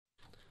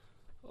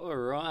All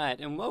right,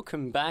 and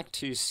welcome back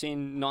to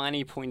Sin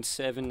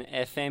 90.7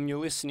 FM. You're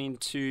listening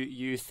to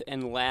Youth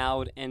and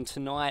Loud, and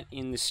tonight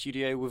in the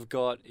studio we've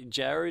got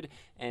Jared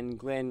and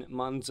Glenn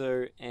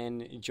Munzo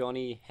and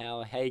Johnny.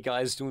 How you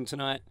guys doing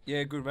tonight?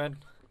 Yeah, good man.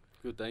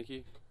 Good, thank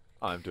you.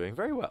 I'm doing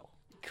very well.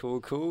 Cool.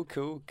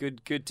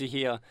 Good to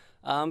hear.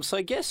 So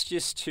I guess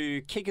just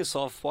to kick us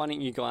off, why don't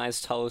you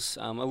guys tell us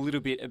a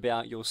little bit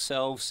about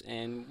yourselves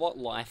and what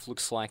life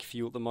looks like for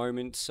you at the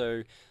moment.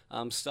 So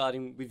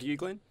starting with you,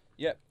 Glenn.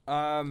 Yep.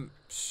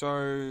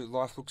 So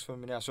life looks for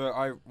me now. So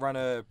I run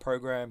a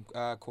program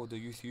called the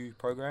Youth U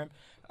program,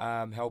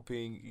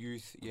 helping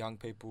young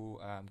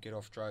people get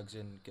off drugs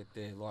and get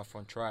their life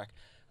on track.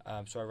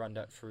 So I run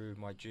that through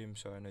my gym.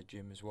 So I own a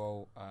gym as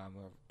well. I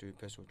do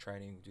personal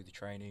training, do the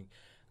training.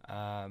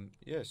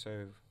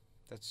 So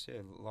that's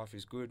life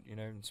is good.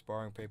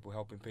 Inspiring people,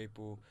 helping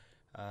people.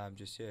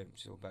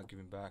 It's all about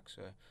giving back.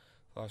 So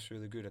life's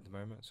really good at the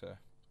moment. So.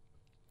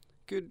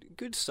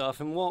 Good stuff.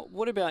 And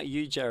what about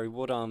you, Jerry?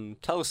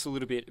 Tell us a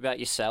little bit about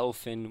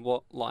yourself and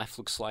what life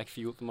looks like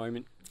for you at the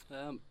moment.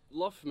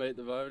 Life for me at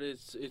the moment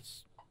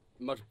it's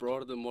much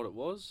brighter than what it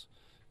was.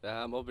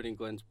 I've been in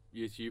Glenn's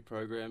Youth U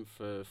program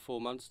for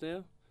 4 months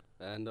now,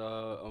 and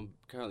I'm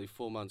currently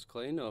 4 months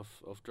clean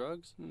off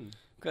drugs.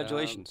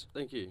 Congratulations.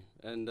 Thank you.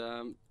 And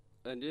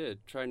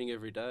training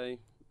every day,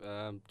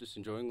 just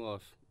enjoying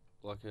life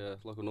like a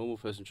normal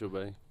person should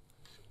be.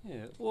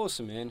 Yeah,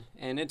 awesome, man.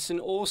 And it's an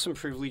awesome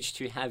privilege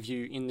to have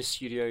you in the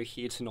studio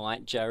here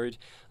tonight, Jared,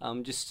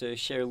 just to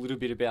share a little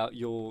bit about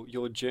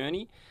your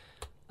journey.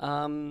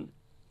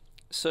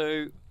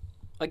 So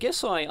I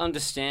guess I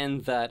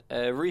understand that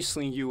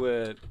recently you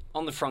were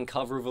on the front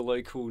cover of a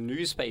local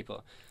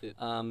newspaper. Yeah.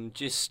 And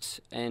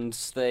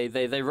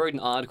they wrote an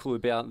article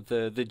about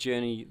the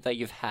journey that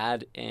you've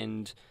had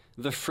and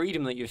the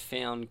freedom that you've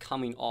found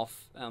coming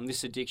off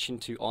this addiction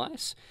to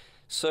ice.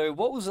 So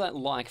what was that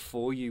like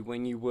for you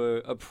when you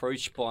were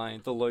approached by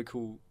the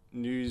local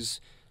news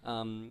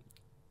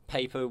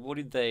paper? What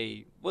did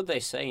they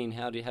say, and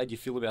how did you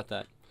feel about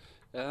that?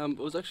 It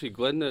was actually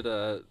Glenn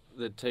that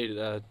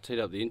teed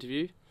up the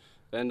interview,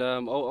 and I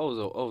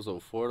was all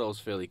for it. I was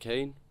fairly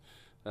keen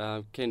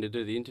to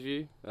do the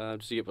interview,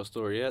 just to get my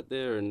story out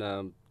there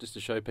and just to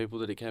show people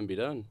that it can be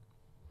done.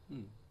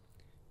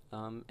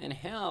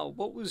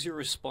 What was your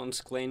response,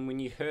 Glenn, when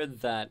you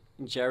heard that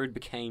Jared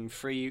became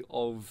free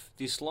of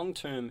this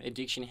long-term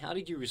addiction? How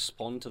did you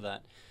respond to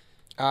that?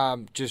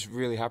 Just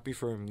really happy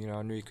for him.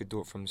 I knew he could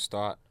do it from the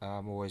start.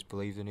 Always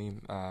believed in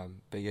him.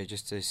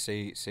 Just to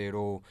see it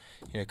all,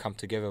 come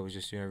together was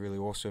just really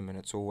awesome, and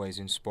it's always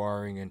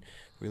inspiring and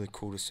really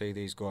cool to see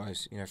these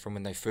guys, from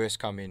when they first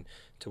come in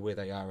to where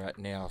they are at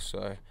now.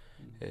 So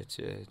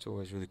it's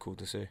always really cool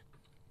to see.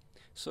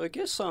 So I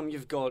guess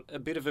you've got a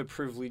bit of a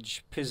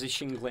privileged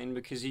position, Glenn,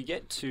 because you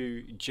get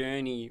to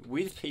journey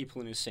with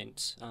people in a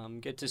sense,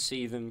 get to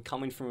see them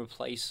coming from a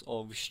place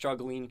of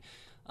struggling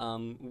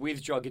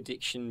with drug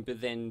addiction,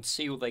 but then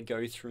see what they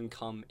go through and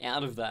come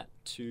out of that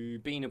to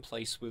be in a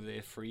place where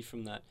they're free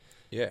from that.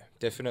 Yeah,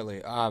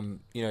 definitely.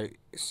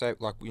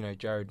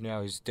 Jared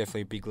now is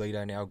definitely a big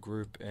leader in our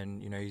group,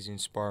 and he's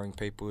inspiring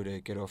people to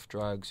get off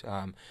drugs.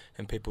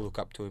 And people look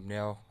up to him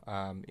now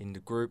in the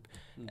group,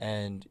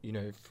 and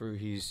through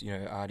his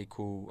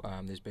article,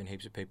 there's been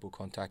heaps of people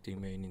contacting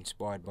me and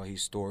inspired by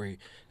his story,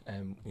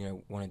 and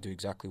want to do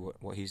exactly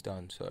what he's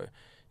done. So,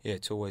 yeah,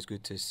 it's always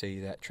good to see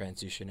that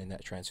transition and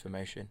that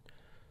transformation.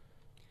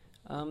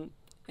 And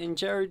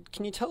Jared,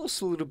 can you tell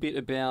us a little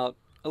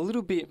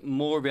bit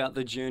more about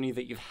the journey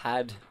that you've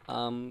had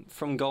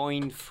from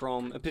going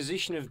from a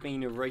position of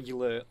being a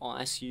regular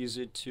ice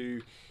user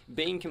to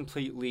being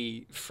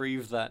completely free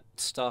of that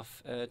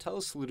stuff? Tell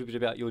us a little bit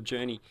about your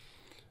journey.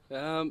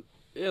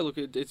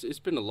 It's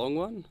been a long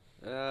one.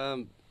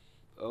 I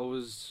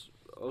was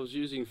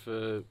using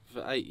for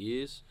 8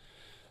 years.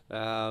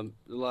 The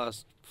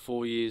last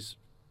 4 years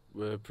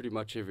were pretty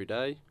much every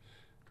day,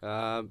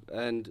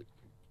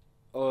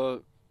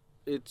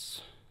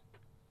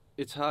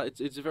 It's hard.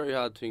 It's a very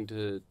hard thing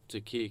to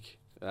kick.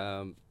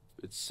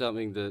 It's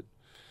something that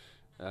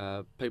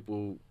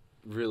people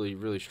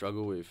really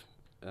struggle with,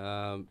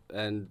 and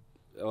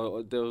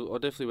I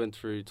definitely went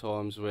through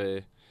times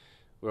where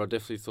I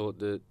definitely thought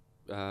that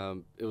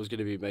it was going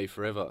to be me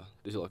forever.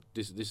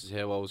 This is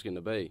how I was going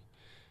to be,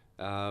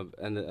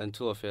 and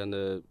until I found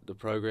the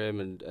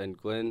program and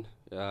Glenn,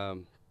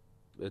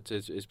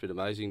 it's been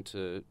amazing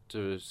to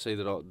see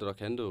that I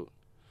can do it.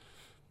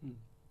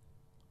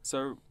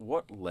 So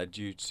what led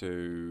you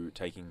to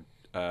taking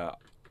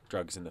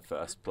drugs in the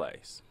first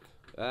place?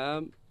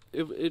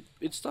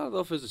 It started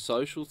off as a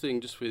social thing,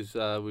 just with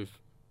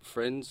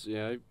friends,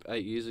 8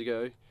 years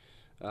ago,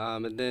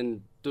 and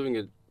then doing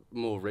it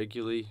more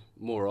regularly,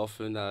 more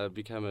often,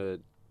 became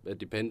a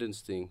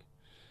dependence thing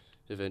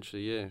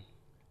eventually, yeah.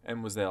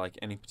 And was there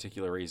any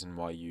particular reason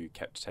why you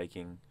kept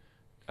taking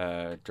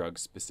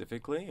drugs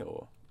specifically,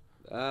 or?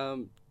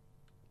 I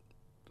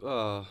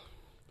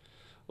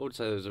would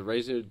say there was a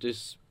reason,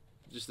 just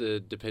the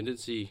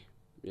dependency,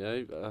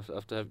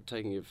 after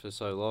taking it for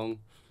so long,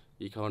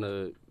 you kind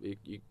of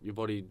your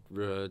body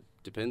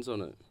depends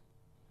on it.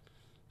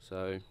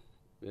 So,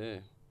 yeah.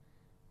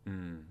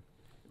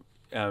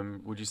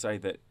 Would you say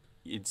that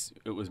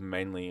it was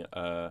mainly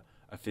a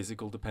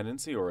physical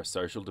dependency or a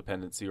social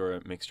dependency or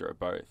a mixture of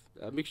both?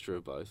 A mixture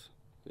of both.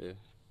 Yeah.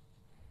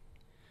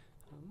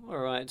 All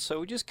right, so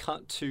we'll just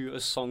cut to a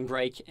song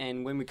break,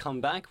 and when we come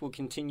back, we'll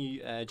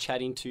continue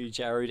chatting to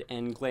Jared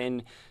and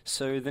Glenn.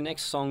 So the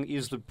next song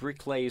is The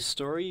Bricklayer's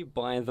Story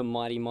by The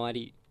Mighty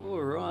Mighty.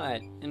 All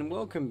right, and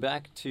welcome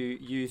back to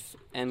Youth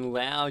and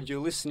Loud.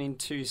 You're listening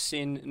to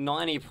SYN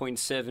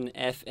 90.7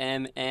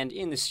 FM, and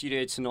in the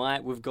studio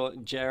tonight, we've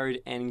got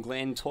Jared and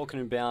Glenn talking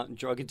about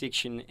drug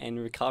addiction and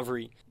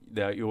recovery.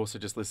 You also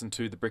just listened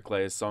to The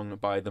Bricklayer's song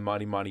by The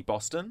Mighty Mighty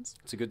Bostons.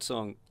 It's a good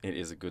song. It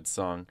is a good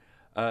song.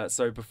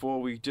 So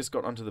before we just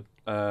got onto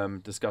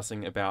the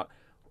discussing about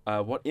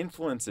what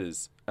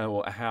influences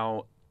or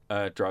how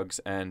drugs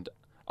and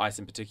ice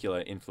in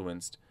particular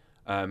influenced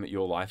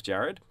your life,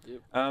 Jared.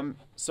 Yep.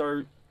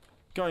 So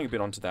going a bit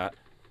onto that,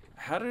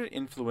 how did it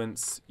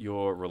influence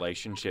your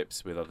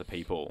relationships with other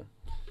people?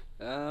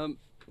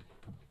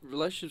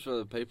 Relationships with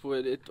other people,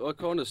 I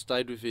kind of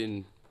stayed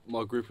within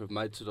my group of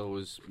mates that I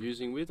was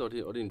using with. I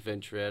didn't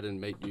venture out and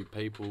meet new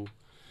people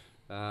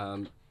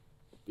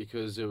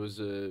because it was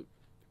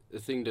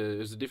it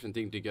was a different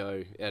thing to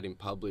go out in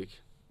public,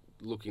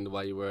 looking the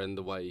way you were and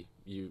the way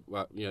you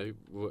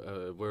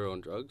were on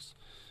drugs.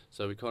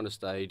 So we kind of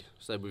stayed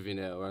within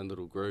our own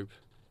little group.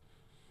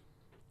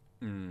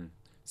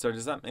 So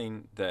does that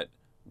mean that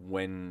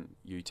when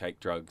you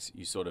take drugs,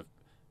 you sort of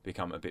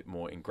become a bit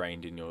more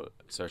ingrained in your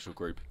social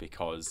group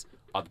because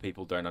other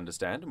people don't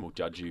understand and will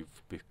judge you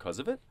because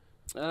of it?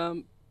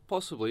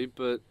 Possibly,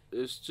 but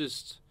it's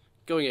just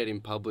going out in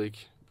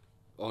public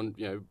on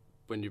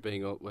when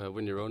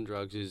you're on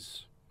drugs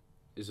is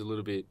a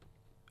little bit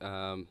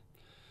I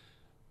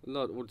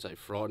wouldn't say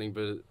frightening,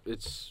 but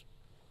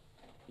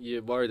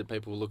you're worried that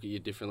people will look at you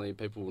differently,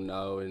 people will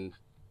know, and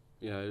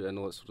and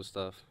all that sort of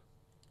stuff.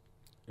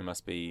 It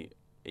must be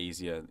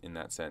easier in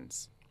that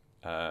sense,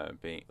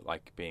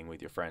 being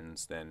with your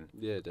friends than...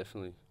 Yeah,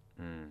 definitely.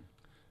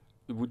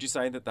 Would you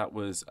say that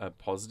was a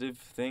positive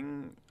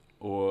thing,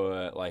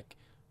 or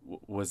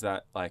was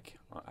that I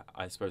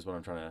suppose what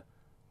I'm trying to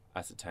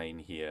ascertain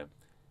here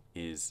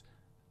is,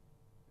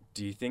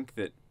 do you think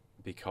that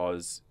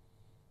because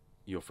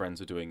your friends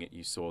were doing it,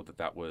 you saw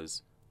that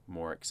was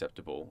more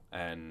acceptable?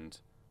 And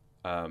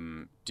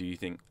do you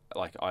think,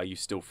 are you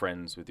still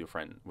friends with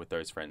with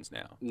those friends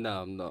now?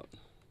 No, I'm not.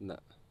 No,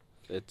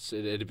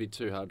 it'd be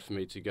too hard for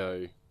me to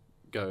go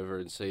over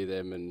and see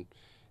them, and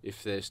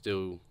if they're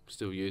still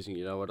using,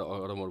 I don't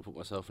want to put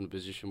myself in a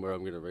position where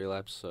I'm going to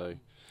relapse. So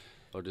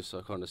I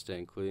kind of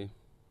stand clear.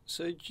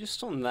 So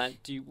just on that,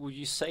 would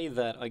you say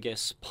that, I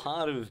guess,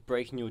 part of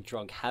breaking your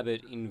drug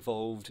habit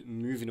involved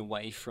moving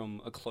away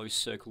from a close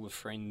circle of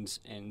friends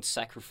and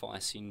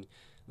sacrificing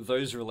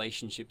those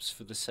relationships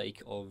for the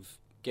sake of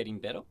getting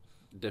better?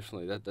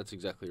 Definitely, that's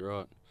exactly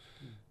right.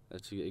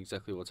 That's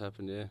exactly what's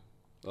happened. Yeah,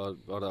 I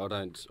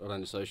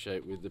don't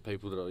associate with the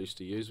people that I used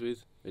to use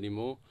with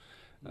anymore.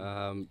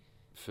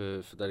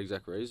 For that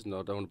exact reason,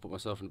 I don't want to put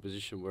myself in a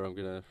position where I'm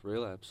going to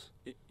relapse.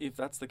 If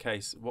that's the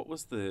case, what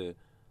was the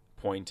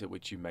point at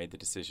which you made the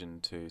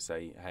decision to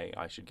say, hey,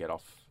 I should get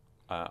off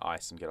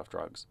ice and get off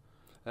drugs?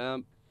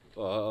 I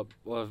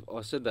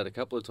said that a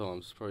couple of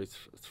times, probably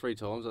 3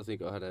 times. I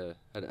think I had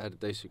a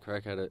decent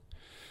crack at it,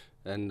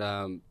 and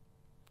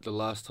the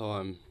last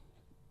time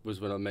was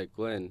when I met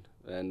Glenn,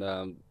 and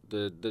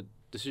the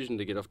decision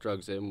to get off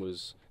drugs then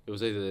was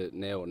either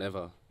now or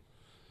never.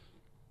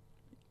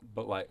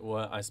 But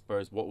I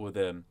suppose what were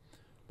the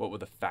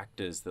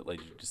factors that led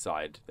you to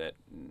decide that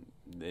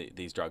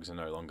these drugs are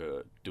no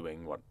longer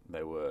doing what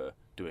they were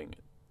doing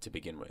to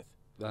begin with?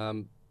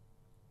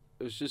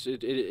 It was just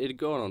it had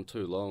gone on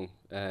too long,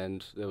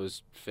 and there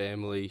was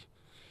family.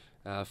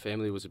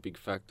 Family was a big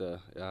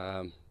factor.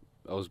 I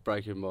was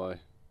breaking my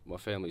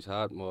family's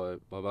heart, my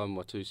mum and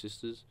my 2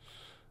 sisters,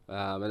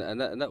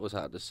 and that was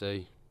hard to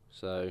see.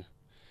 So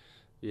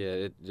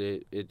yeah,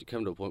 it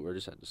came to a point where I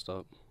just had to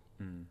stop.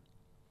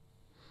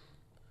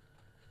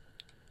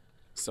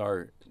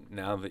 So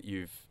now that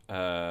you've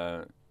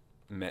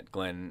met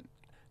Glenn,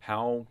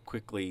 how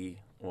quickly,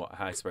 or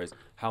I suppose,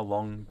 how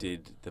long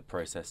did the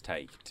process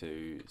take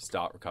to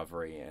start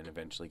recovery and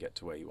eventually get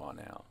to where you are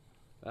now?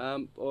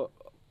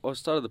 I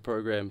started the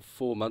program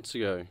 4 months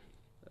ago,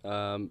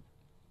 and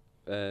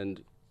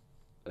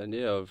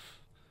yeah,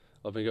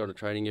 I've been going to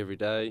training every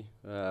day.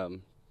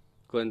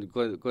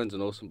 Glenn's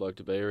an awesome bloke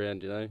to be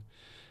around.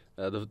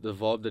 The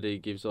vibe that he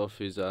gives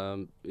off is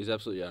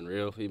absolutely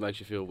unreal. He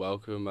makes you feel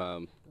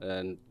welcome,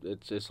 and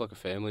it's like a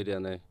family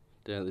down there,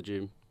 down at the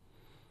gym.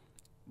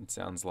 It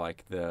sounds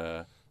like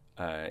the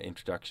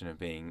introduction of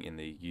being in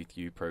the Youth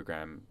U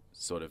program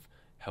sort of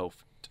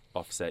helped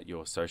offset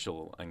your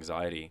social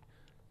anxiety.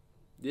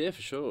 Yeah,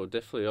 for sure,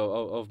 definitely.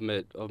 I've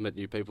met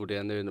new people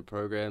down there in the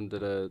program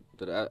that are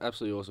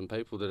absolutely awesome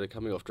people that are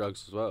coming off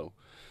drugs as well.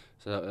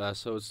 So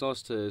it's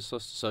nice to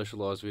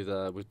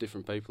socialise with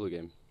different people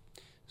again.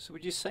 So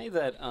would you say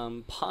that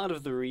part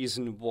of the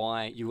reason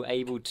why you were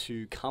able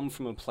to come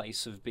from a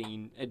place of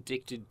being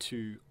addicted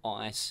to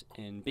ice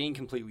and being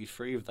completely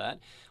free of that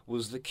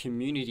was the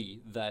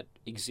community that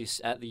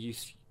exists at the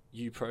Youth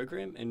U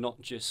program, and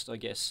not just, I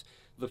guess,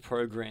 the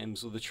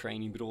programs or the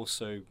training, but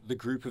also the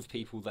group of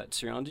people that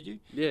surrounded you?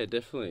 Yeah,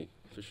 definitely,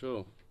 for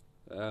sure.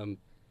 Yeah,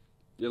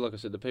 like I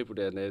said, the people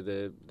down there,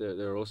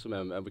 they're awesome,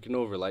 and we can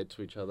all relate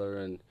to each other,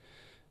 and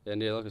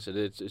yeah, like I said,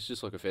 it's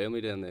just like a family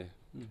down there.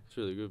 It's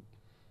really good.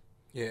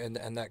 Yeah,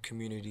 and that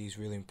community is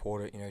really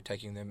important,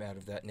 taking them out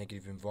of that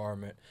negative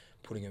environment,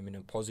 putting them in a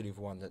positive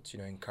one that's,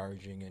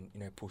 encouraging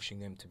and, pushing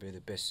them to be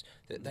the best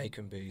that they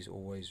can be is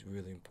always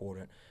really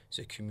important.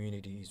 So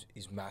community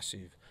is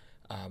massive,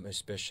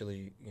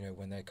 especially,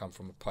 when they come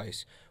from a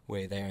place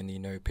where they only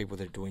know people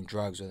that are doing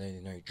drugs or they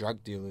know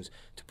drug dealers,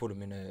 to put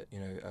them in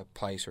a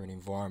place or an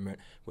environment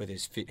where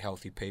there's fit,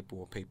 healthy people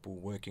or people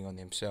working on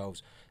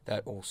themselves.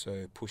 That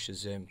also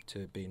pushes them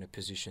to be in a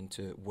position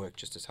to work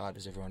just as hard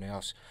as everyone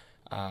else.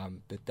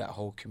 But that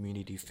whole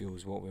community feel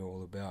is what we're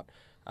all about,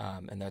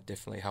 and that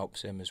definitely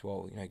helps them as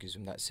well. Gives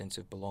them that sense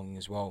of belonging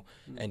as well,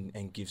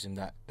 and gives them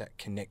that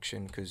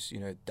connection, because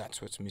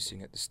that's what's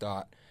missing at the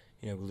start.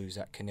 We lose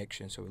that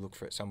connection, so we look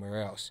for it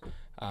somewhere else,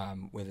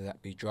 whether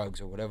that be drugs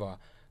or whatever.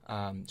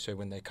 So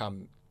when they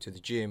come to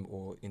the gym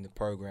or in the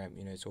program,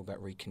 it's all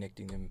about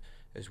reconnecting them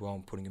as well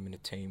and putting them in a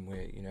team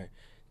where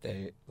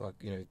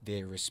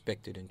they're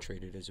respected and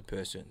treated as a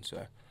person.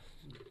 So.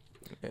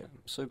 Yeah.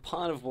 So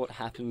part of what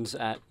happens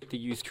at the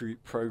youth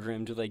group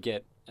program, do they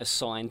get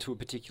assigned to a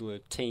particular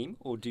team,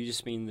 or do you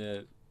just mean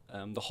the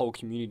whole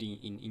community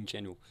in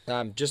general?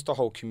 Just the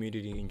whole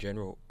community in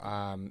general.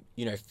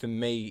 For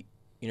me,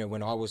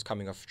 when I was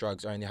coming off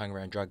drugs, I only hung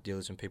around drug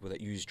dealers and people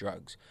that use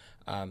drugs.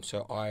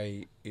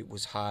 It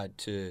was hard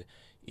to,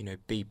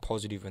 be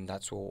positive, and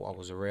that's all I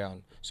was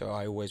around. So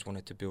I always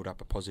wanted to build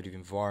up a positive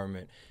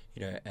environment,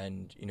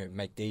 and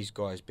make these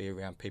guys be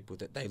around people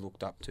that they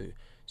looked up to.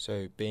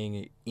 So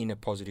being in a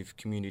positive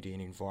community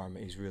and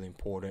environment is really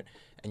important,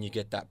 and you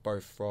get that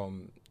both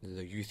from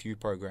the Youth U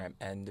program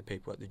and the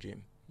people at the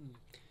gym.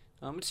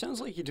 It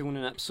sounds like you're doing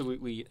an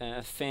absolutely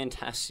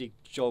fantastic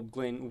job,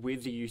 Glenn,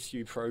 with the Youth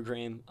U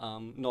program,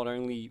 not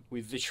only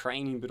with the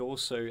training, but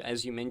also,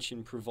 as you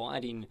mentioned,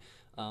 providing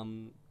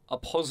a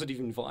positive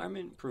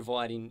environment,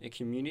 providing a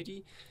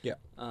community. Yeah.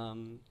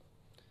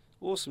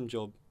 Awesome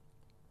job.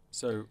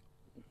 So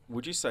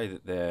would you say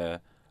that there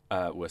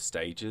were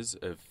stages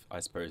of, I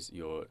suppose,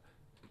 your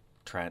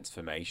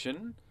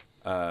transformation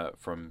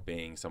from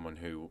being someone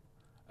who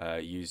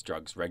used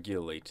drugs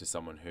regularly to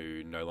someone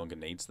who no longer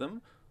needs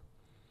them?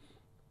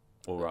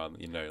 Or,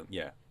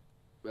 yeah.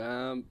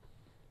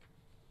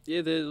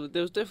 Yeah, there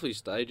was definitely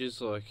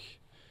stages. Like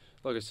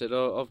I said,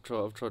 I've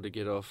tried to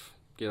get off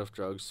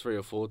drugs 3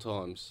 or 4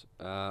 times,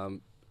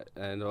 and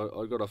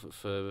I got off it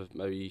for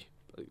maybe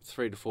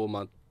 3 to 4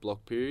 month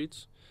block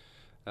periods,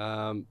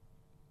 and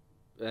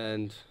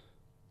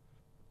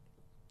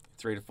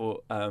 3 to 4.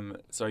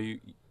 So you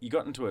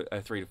got into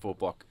a 3 to 4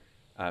 block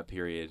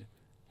period,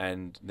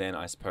 and then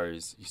I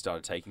suppose you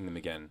started taking them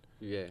again.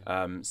 Yeah.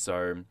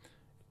 So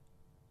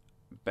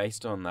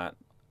based on that,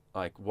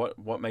 like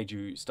what made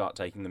you start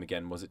taking them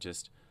again? Was it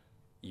just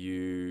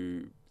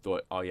you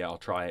thought, oh yeah, I'll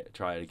try it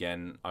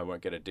again. I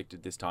won't get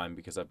addicted this time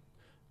because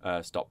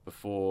I stopped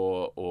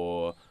before,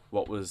 or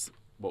what was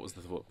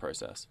the thought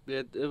process?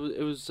 Yeah, it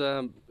was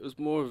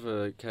more of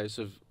a case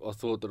of I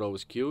thought that I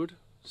was cured,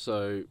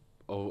 so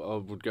I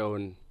would go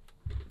and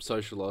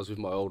socialise with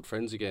my old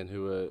friends again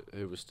who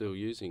were still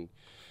using,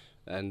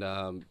 and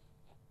I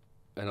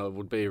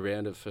would be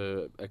around it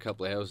for a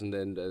couple of hours, and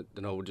then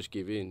I would just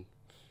give in.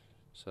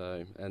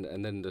 So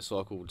and then the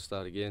cycle would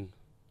start again.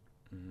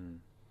 Mm-hmm.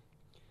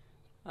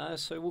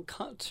 So we'll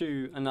cut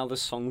to another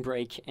song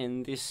break,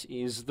 and this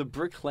is The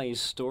Bricklayer's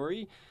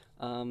Story.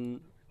 No,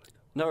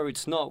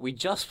 it's not. We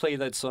just played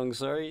that song,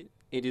 sorry.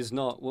 It is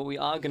not. What we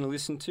are going to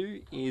listen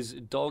to is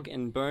Dog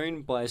and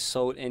Bone by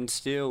Salt and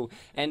Steel.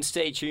 And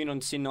stay tuned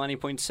on SYN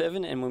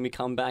 90.7, and when we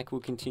come back,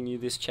 we'll continue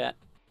this chat.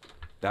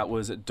 That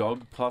was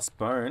Dog Plus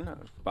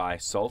Bone by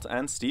Salt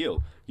and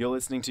Steel. You're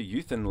listening to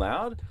Youth and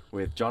Loud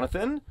with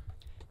Jonathan.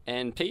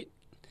 And Pete.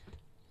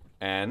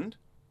 And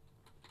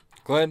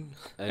Glenn.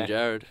 And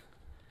Jared.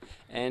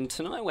 And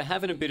tonight we're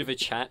having a bit of a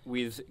chat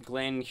with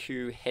Glenn,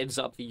 who heads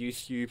up the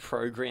Youth U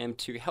program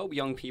to help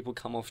young people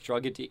come off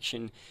drug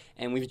addiction,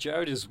 and with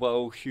Jared as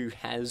well, who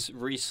has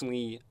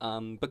recently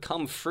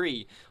become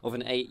free of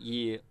an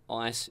 8-year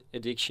ice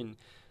addiction.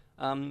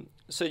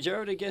 So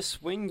Jared, I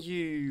guess when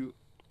you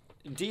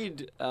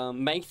did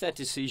make that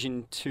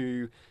decision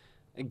to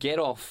get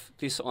off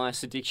this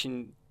ice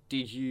addiction,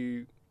 did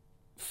you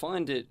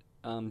find it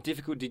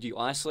difficult? Did you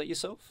isolate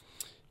yourself?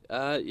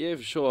 Yeah,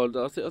 for sure.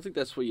 I think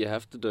that's what you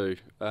have to do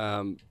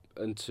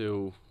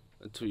until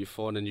you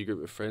find a new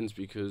group of friends,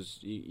 because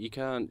you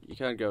can't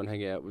go and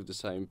hang out with the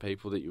same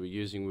people that you were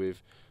using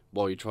with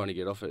while you're trying to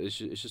get off it.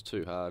 It's just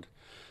too hard.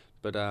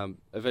 But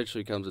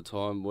eventually comes a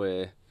time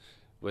where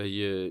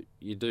you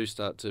do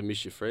start to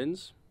miss your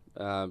friends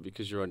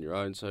because you're on your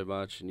own so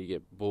much, and you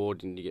get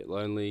bored and you get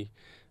lonely.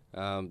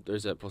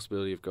 there's that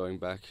possibility of going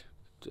back,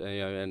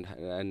 and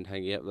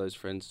hanging out with those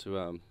friends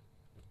to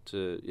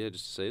just to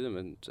see them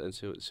and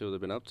see what they've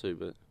been up to.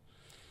 But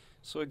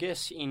So I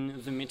guess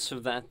in the midst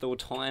of that, there were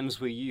times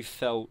where you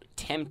felt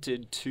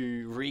tempted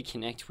to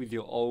reconnect with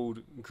your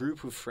old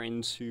group of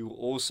friends who were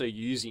also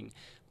using,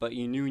 but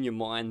you knew in your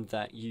mind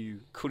that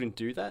you couldn't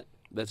do that.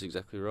 that's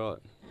exactly right.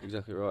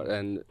 Exactly right.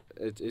 And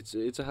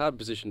it's a hard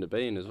position to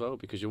be in as well,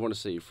 because you want to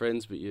see your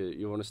friends, but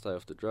you want to stay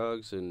off the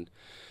drugs, and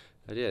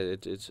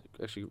it's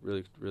actually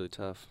really, really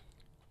tough.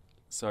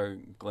 So,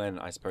 Glenn,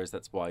 I suppose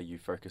that's why you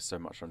focus so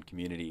much on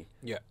community.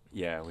 Yeah.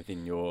 Yeah,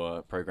 within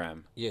your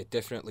program. Yeah,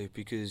 definitely,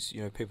 because,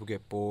 people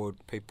get bored,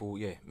 people,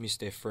 miss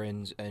their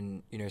friends,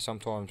 and,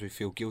 sometimes we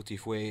feel guilty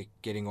if we're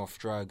getting off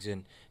drugs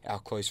and our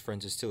close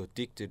friends are still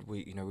addicted.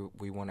 We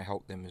want to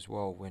help them as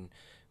well, when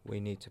we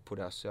need to put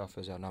ourselves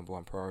as our number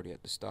one priority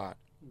at the start.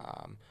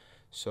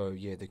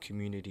 The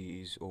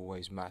community is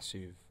always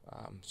massive,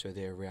 so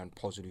they're around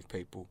positive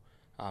people.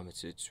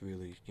 It's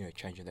really,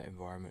 changing that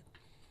environment.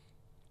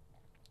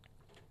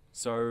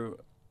 So,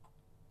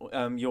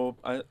 I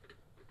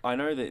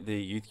know that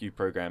the Youth U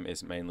program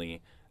is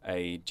mainly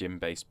a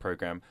gym-based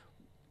program.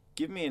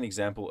 Give me an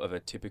example of a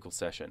typical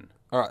session.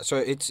 All right, so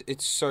it's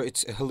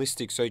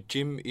holistic. So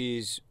gym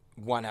is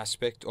one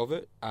aspect of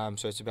it.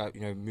 So it's about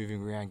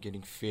moving around,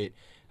 getting fit,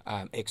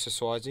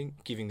 exercising,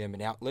 giving them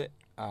an outlet,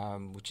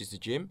 which is the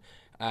gym,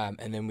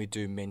 and then we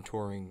do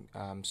mentoring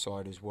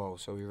side as well.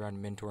 So we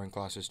run mentoring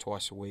classes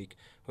twice a week,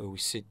 where we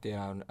sit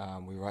down,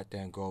 we write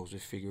down goals, we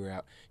figure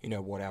out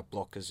what our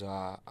blockers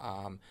are.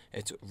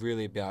 It's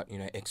really about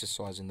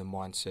exercising the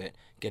mindset,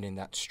 getting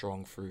that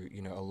strong through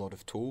a lot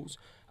of tools.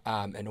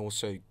 And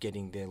also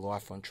getting their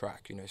life on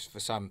track.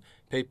 For some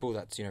people,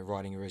 that's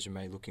writing a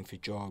resume, looking for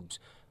jobs.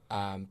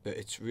 But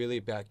it's really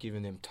about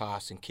giving them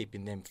tasks and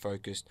keeping them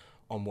focused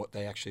on what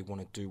they actually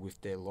want to do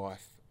with their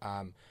life.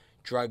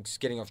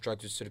 Getting off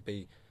drugs would sort of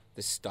be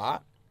the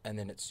start, and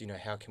then it's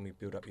how can we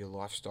build up your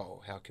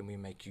lifestyle? How can we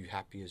make you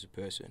happy as a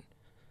person?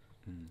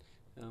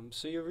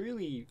 So you're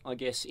really, I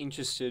guess,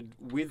 interested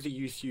with the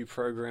Youth U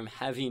program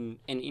having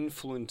an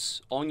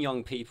influence on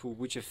young people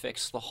which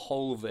affects the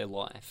whole of their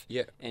life.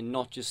 Yeah. And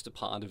not just a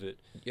part of it.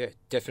 Yeah,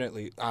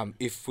 definitely.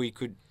 If we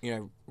could,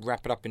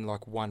 wrap it up in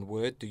like one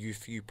word, the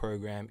Youth U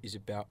program is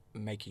about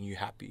making you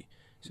happy.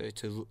 So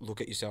to look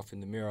at yourself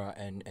in the mirror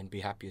and be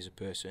happy as a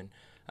person,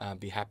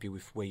 be happy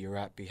with where you're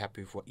at, be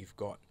happy with what you've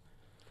got.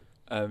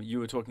 You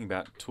were talking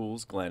about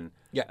tools, Glenn.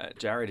 Yeah.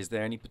 Jared, is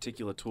there any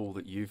particular tool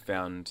that you've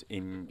found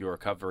in your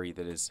recovery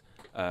that has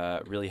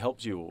really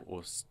helped you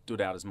or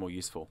stood out as more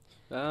useful?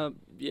 I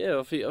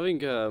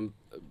think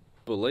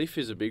belief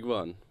is a big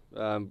one.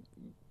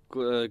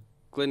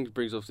 Glenn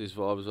brings off this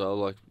vibe as well,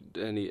 like,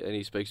 and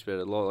he speaks about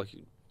it a lot.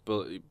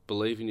 Like,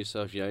 believe in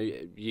yourself.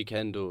 You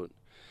can do it.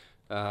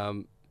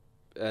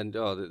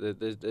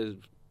 There's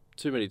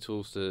too many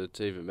tools to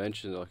even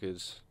mention. Like,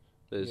 there's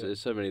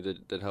so many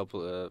that help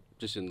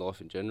just in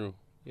life in general.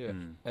 Yeah,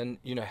 and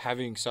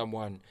having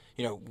someone,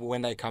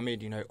 when they come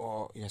in,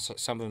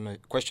 some of them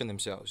question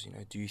themselves.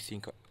 Do you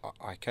think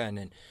I can?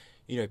 And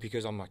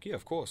because I'm like, yeah,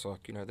 of course.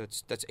 Like,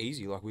 that's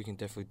easy. Like, we can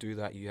definitely do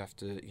that. You have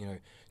to,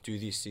 do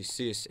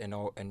this,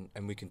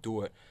 and we can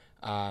do it.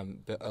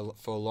 But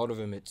for a lot of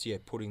them, it's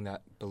putting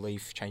that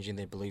belief, changing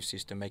their belief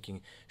system,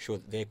 making sure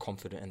that they're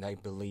confident and they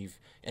believe,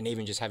 and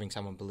even just having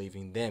someone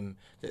believing them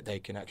that they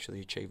can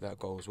actually achieve that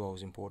goal as well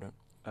is important.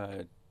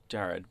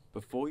 Jared,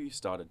 before you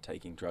started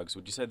taking drugs,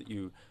 would you say that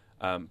you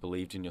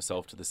believed in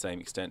yourself to the same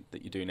extent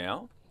that you do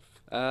now?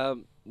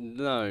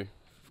 No.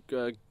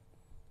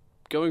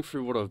 Going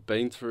through what I've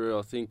been through,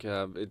 I think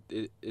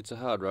it's a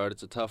hard road.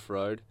 It's a tough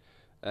road,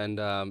 and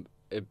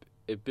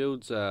it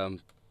builds a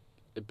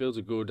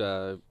good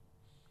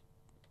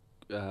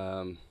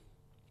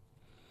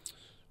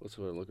what's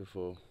the word I'm looking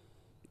for?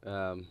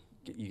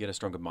 You get a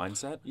stronger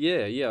mindset?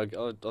 Yeah, I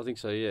think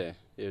so. Yeah,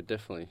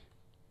 definitely.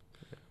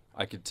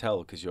 I could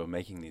tell because you're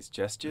making these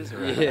gestures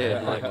around.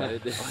 Yeah,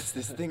 like, what's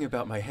this thing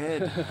about my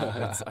head?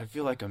 I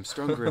feel like I'm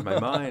stronger in my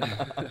mind.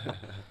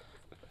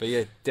 But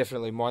yeah,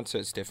 definitely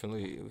mindset's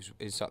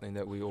is something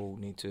that we all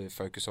need to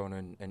focus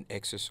on and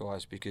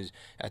exercise, because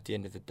at the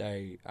end of the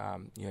day,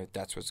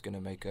 that's what's going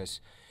to make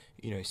us,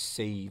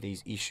 see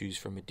these issues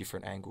from a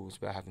different angle. It's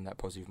about having that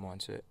positive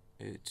mindset.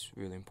 It's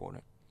really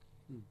important.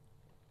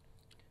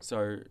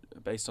 So,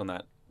 based on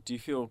that, do you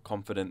feel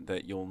confident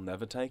that you'll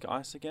never take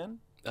ice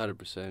again?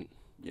 100%.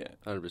 Yeah,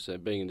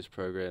 100%. Being in this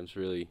program's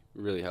really,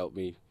 really helped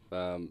me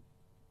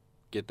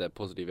get that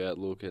positive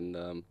outlook, and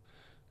I'm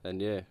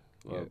 100%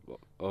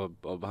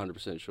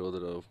 sure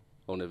that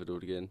I'll never do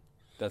it again.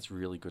 That's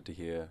really good to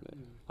hear.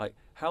 Like,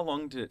 how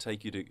long did it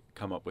take you to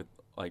come up with,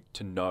 like,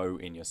 to know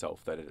in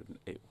yourself that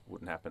it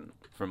wouldn't happen,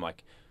 from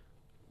like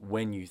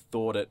when you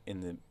thought it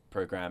in the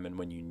program and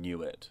when you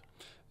knew it?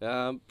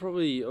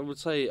 Probably, I would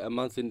say a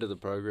month into the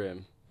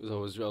program.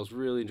 Because I was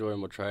really enjoying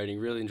my training,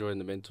 really enjoying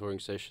the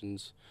mentoring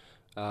sessions.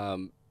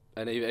 And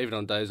even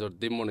on days I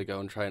didn't want to go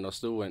and train, I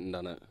still went and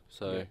done it.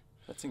 So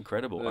That's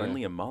incredible. Yeah.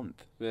 Only a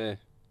month. Yeah.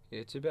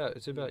 It's about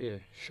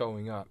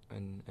showing up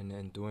and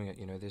then doing it.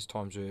 You know, there's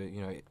times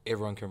where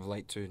everyone can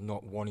relate to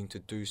not wanting to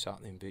do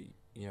something, but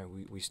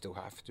we still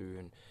have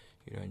to,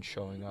 and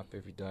showing up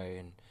every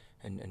day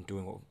and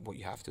doing what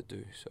you have to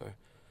do.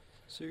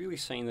 So you're really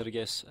saying that, I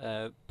guess,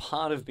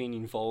 part of being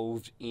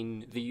involved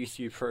in the Youth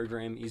U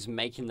program is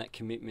making that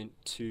commitment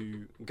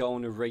to go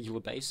on a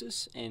regular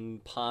basis,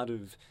 and part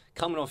of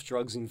coming off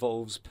drugs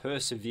involves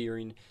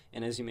persevering.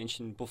 And as you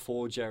mentioned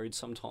before, Jared,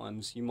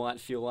 sometimes you might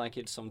feel like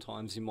it,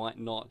 sometimes you might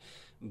not,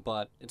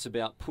 but it's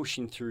about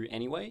pushing through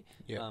anyway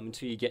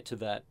until you get to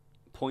that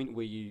point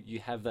where you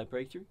have that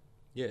breakthrough.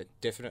 Yeah,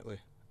 definitely.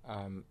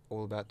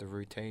 All about the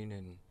routine,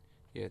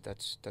 and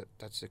that's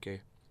the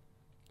key.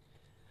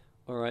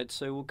 All right,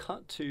 so we'll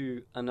cut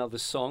to another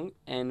song,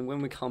 and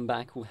when we come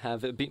back, we'll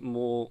have a bit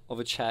more of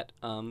a chat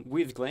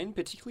with Glenn,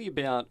 particularly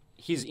about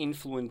his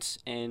influence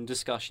and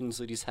discussions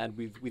that he's had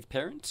with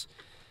parents.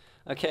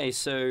 Okay,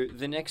 so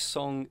the next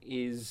song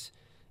is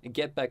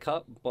Get Back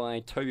Up by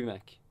Toby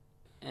Mac.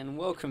 And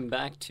welcome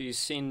back to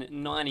SYN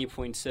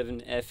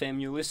 90.7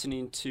 FM. You're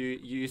listening to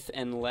Youth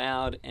and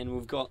Loud, and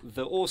we've got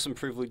the awesome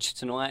privilege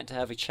tonight to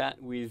have a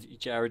chat with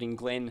Jared and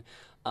Glenn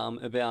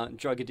about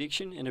drug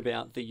addiction and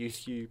about the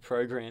Youth U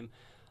program.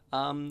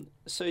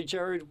 So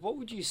Jared, what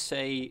would you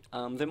say,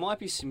 there might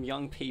be some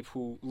young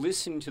people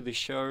listening to the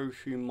show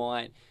who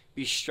might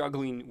be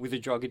struggling with a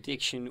drug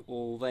addiction,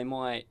 or they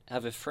might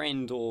have a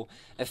friend or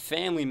a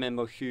family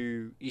member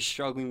who is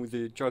struggling with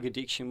a drug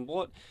addiction.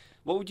 What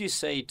would you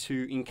say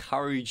to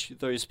encourage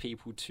those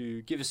people,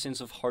 to give a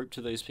sense of hope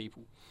to those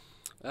people?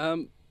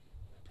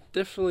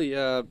 Definitely,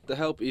 the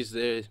help is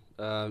there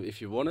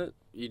if you want it.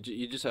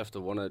 You just have to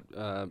want it.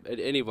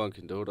 Anyone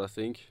can do it, I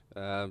think.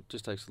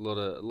 Just takes a lot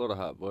of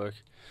hard work.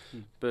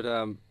 But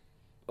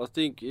I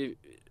think,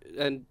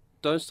 and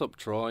don't stop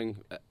trying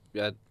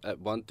at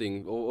one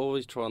thing.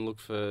 Always try and look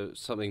for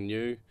something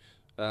new,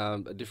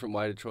 a different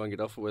way to try and get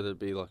off it, whether it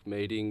be like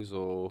meetings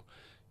or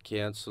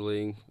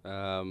counselling,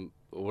 or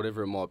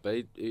whatever it might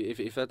be.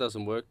 If that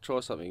doesn't work,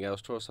 try something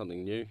else, try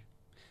something new.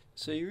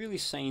 So you're really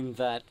saying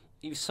that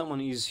if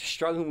someone is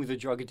struggling with a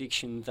drug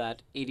addiction,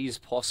 that it is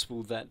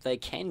possible that they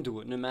can do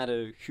it, no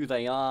matter who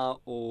they are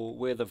or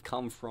where they've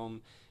come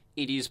from.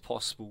 It is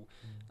possible,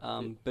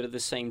 but at the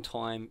same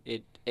time,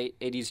 it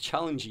is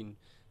challenging.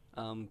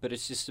 But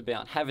it's just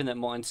about having that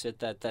mindset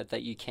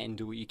that you can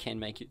do it, you can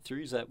make it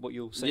through. Is that what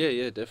you're saying?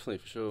 Yeah, definitely,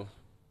 for sure.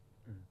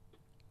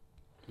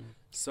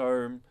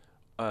 So,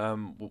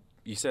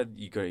 you said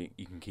you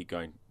can keep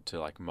going to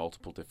like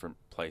multiple different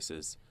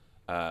places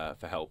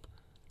for help.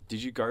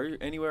 Did you go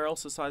anywhere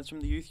else aside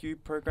from the Youth U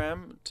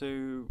program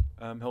to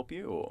help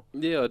you, or?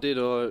 Yeah, I did.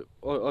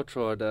 I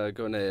tried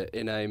going to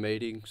NA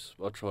meetings.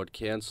 I tried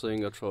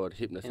counselling. I tried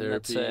hypnotherapy. And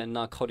that's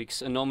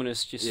Narcotics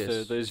Anonymous, just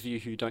for those of you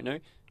who don't know.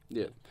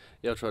 Yeah,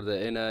 I tried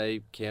the NA,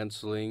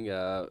 counselling,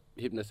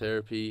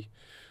 hypnotherapy.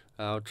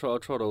 I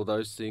tried all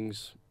those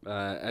things,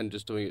 and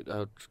just doing it.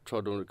 I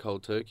tried doing it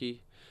cold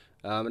turkey,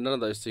 and none of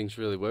those things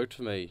really worked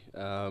for me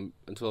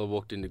until I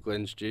walked into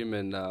Glenn's gym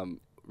and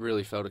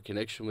really felt a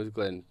connection with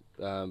Glenn.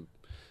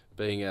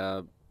 Being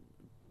an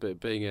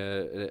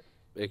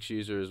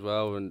ex-user as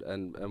well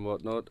and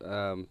whatnot,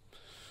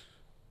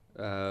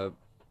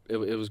 it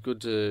was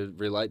good to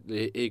relate.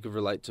 He could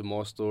relate to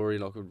my story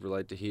and I could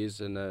relate to his,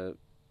 and it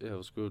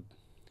was good.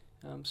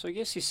 So I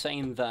guess you're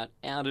saying that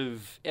out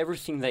of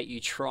everything that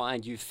you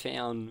tried, you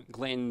found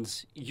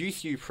Glenn's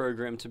Youth U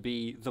program to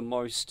be the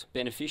most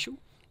beneficial?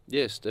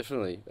 Yes,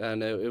 definitely,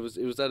 and it was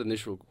that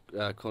initial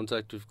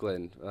contact with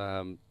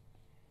Glenn.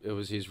 It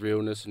was his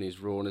realness and his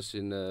rawness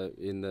in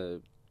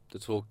the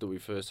talk that we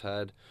first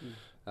had,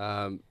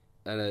 and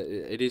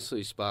it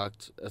instantly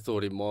sparked a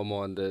thought in my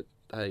mind that,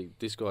 hey,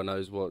 this guy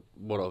knows what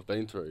I've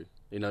been through.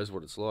 He knows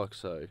what it's like,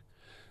 so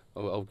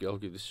I'll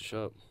give this a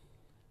shot.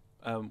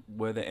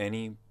 Were there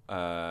any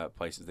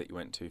places that you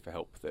went to for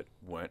help that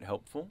weren't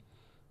helpful?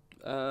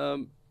 I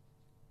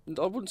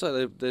wouldn't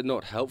say they're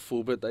not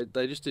helpful, but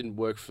they just didn't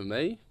work for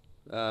me.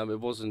 It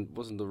wasn't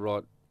the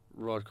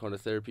right kind of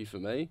therapy for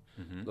me,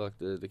 like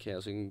the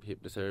counselling,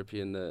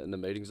 hypnotherapy, and the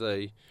meetings.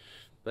 They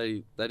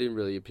didn't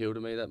really appeal to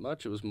me that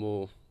much. It was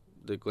more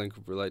that Glenn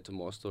could relate to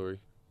my story.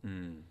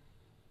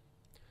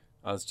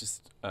 I was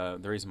just the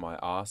reason why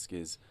I ask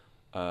is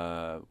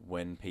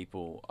when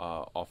people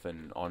are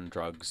often on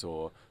drugs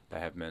or they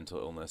have mental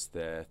illness,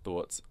 their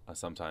thoughts are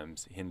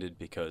sometimes hindered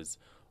because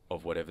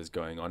of whatever's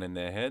going on in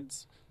their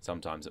heads.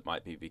 Sometimes it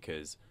might be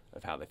because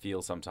of how they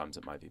feel. Sometimes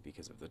it might be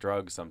because of the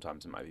drugs.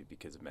 Sometimes it might be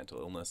because of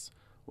mental illness.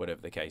 Whatever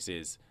the case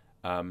is.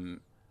 And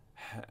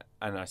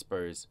I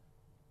suppose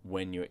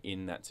when you're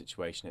in that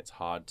situation, it's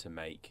hard to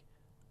make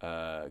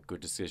good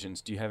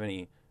decisions. Do you have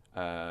any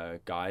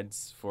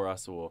guides for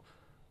us, or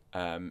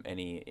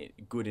any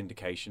good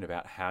indication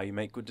about how you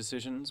make good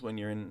decisions when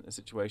you're in a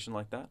situation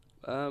like that?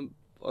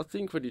 I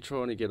think when you're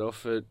trying to get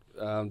off it,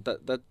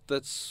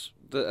 that's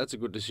a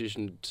good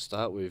decision to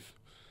start with.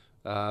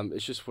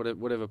 It's just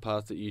whatever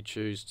path that you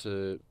choose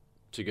to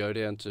go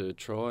down to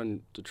try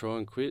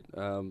and quit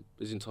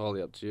is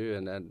entirely up to you,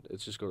 and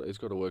it's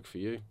got to work for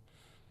you.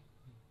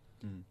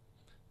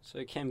 So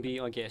it can be,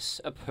 I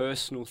guess, a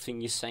personal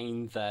thing. You're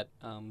saying that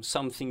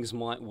some things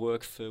might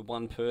work for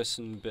one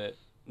person, but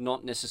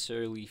not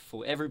necessarily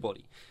for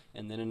everybody.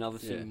 And then another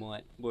thing Yeah.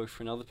 might work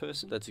for another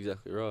person. That's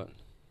exactly right.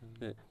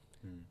 Yeah.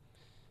 Mm.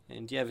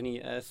 And do you have any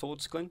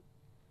thoughts, Glenn?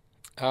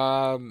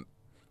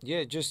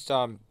 Yeah, just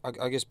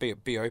I guess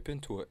be open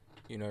to it.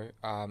 You know,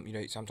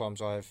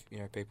 sometimes I have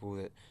people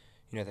that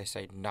they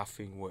say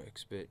nothing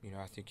works, but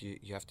I think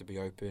you have to be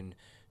open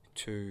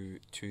to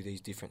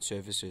these different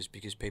services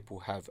because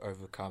people have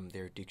overcome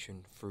their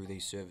addiction through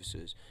these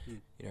services.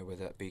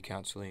 Whether that be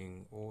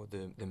counselling or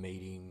the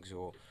meetings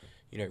or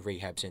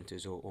rehab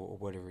centres or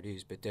whatever it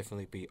is, but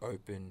definitely be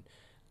open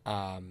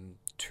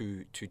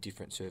to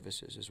different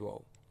services as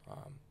well.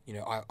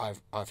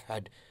 I've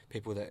had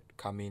people that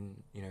come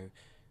in,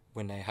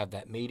 when they have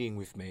that meeting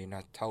with me, and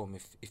I tell them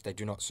if they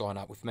do not sign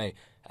up with me,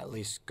 at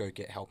least go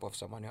get help off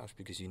someone else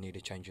because you need to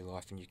change your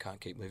life and you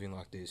can't keep living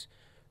like this,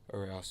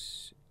 or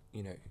else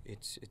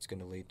it's going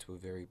to lead to a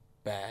very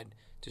bad,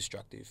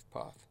 destructive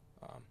path.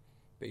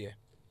 But yeah.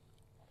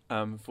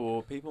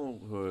 For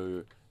people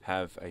who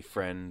have a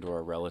friend or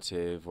a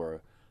relative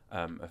or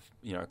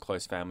a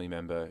close family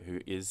member who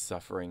is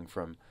suffering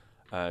from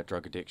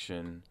drug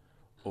addiction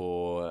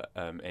or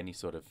any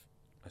sort of,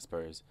 I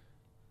suppose,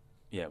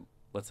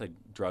 let's say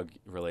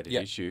drug-related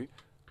issue,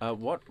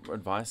 what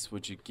advice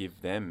would you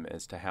give them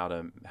as to how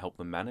to help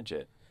them manage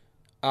it?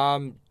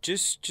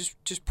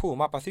 Just pull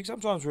them up. I think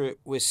sometimes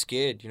we're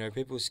scared.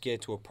 People are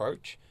scared to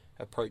approach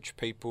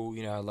people.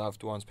 Our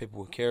loved ones,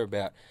 people we care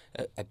about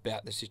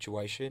the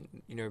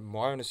situation. My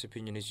honest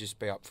opinion is just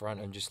be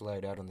upfront and just lay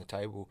it out on the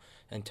table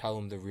and tell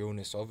them the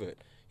realness of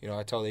it.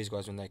 I tell these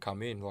guys when they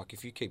come in, like,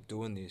 if you keep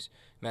doing this,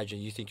 imagine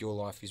you think your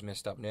life is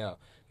messed up now.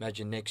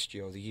 Imagine next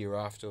year or the year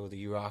after or the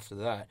year after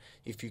that,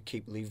 if you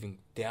keep living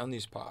down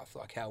this path,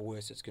 like how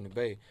worse it's going to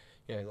be.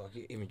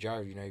 Like even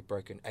Jared, he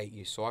broke an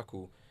 8-year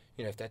cycle.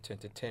 If that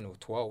turned to 10 or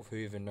 12, who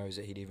even knows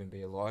that he'd even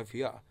be alive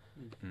here?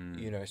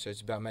 So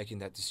it's about making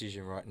that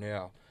decision right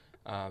now,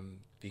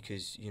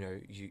 because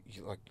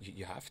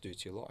you have to.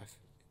 It's your life.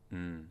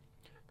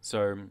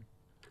 So,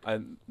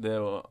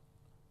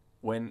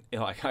 when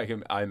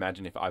I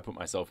imagine if I put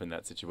myself in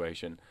that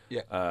situation,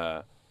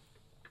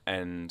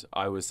 and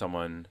I was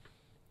someone,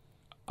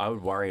 I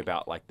would worry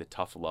about like the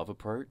tough love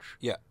approach.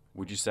 Yeah.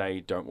 Would you say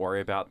don't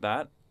worry about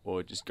that,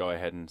 or just go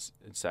ahead and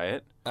say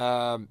it?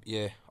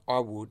 Yeah, I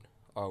would.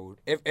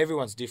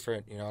 Everyone's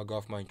different. I go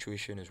off my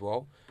intuition as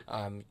well.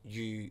 I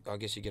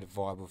guess you get a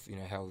vibe of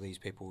how these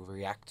people will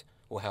react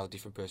or how a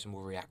different person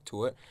will react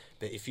to it.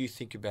 But if you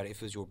think about it,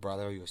 if it was your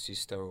brother or your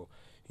sister or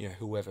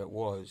whoever it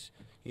was,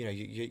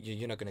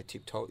 you're not going to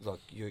tiptoe. Like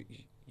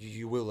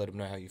you will let them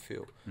know how you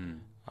feel.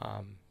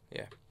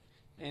 Yeah.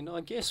 And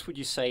I guess would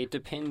you say it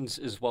depends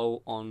as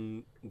well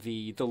on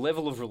the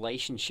level of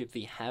relationship that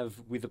you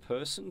have with a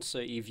person. So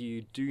if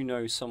you do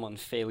know someone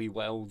fairly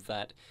well,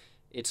 that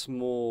it's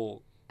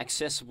more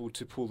accessible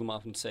to pull them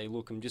up and say,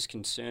 look, I'm just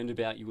concerned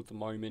about you at the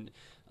moment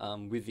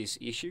with this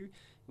issue.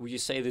 Would you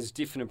say there's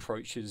different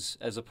approaches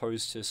as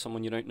opposed to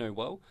someone you don't know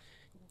well?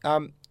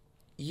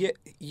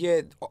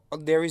 Yeah,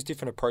 there is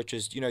different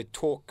approaches. Don't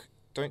talk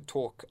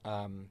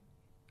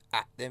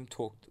at them.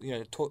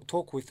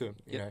 Talk with them.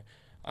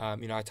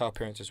 I tell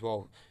parents as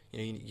well.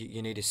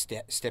 You need to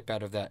step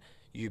out of that.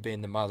 You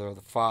being the mother or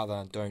the father,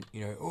 and don't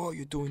oh,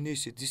 you're doing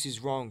this. This is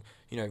wrong.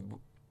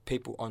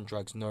 People on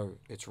drugs know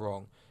it's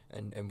wrong,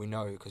 and we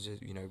know because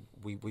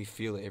we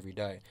feel it every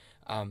day.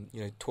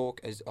 Talk,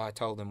 as I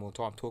tell them all the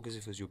time. Talk as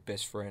if it was your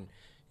best friend.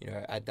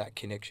 Add that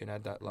connection,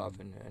 add that love,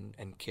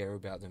 and care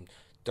about them.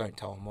 Don't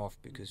tell them off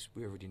because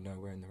we already know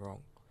we're in the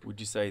wrong. Would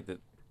you say that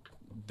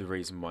the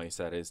reason why you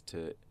say that is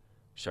to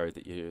show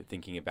that you're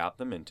thinking about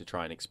them and to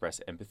try and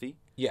express empathy?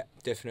 Yeah,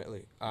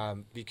 definitely.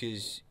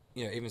 Because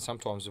even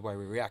sometimes the way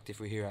we react, if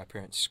we hear our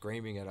parents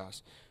screaming at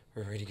us,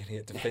 we're already going to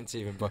get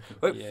defensive. But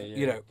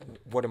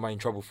what am I in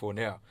trouble for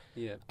now?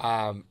 Yeah.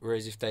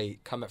 Whereas if they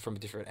come at from a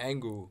different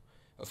angle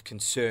of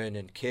concern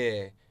and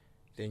care,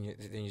 then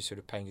you're sort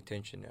of paying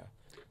attention now.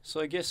 So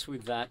I guess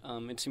with that,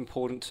 it's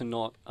important to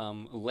not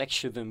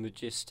lecture them, but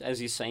just, as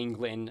you're saying,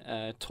 Glenn,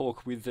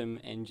 talk with them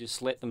and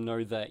just let them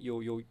know that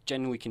you're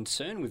genuinely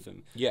concerned with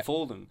them,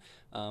 for them,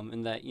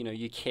 and that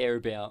you care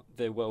about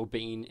their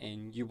well-being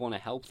and you want to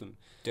help them.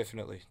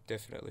 Definitely.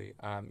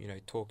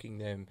 Talking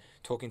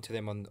to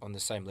them on the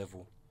same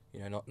level.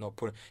 Not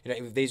putting.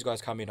 If these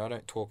guys come in, I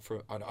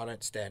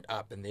don't stand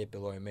up and they're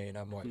below me, and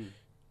I'm like,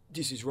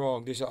 this is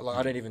wrong.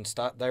 I don't even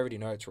start. They already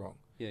know it's wrong.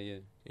 Yeah.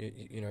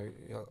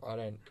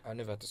 I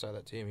never had to say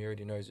that to him. He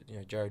already knows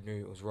it. Jared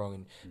knew it was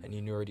wrong, and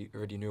he already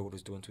knew what it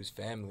was doing to his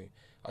family.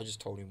 I just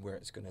told him where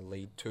it's going to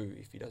lead to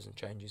if he doesn't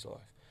change his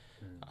life.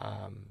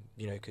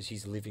 Because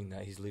he's living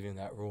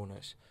that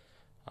rawness.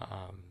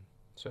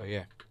 So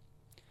yeah.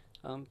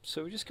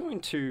 So we're just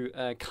going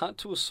to cut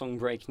to a song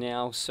break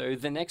now. So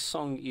the next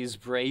song is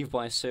Brave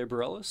by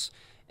Cerberellus,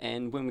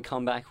 and when we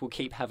come back, we'll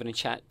keep having a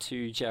chat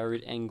to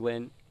Jared and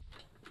Glenn.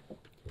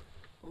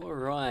 All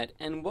right,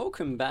 and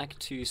welcome back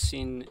to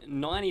SYN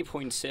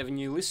 90.7.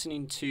 You're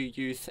listening to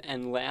Youth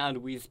and Loud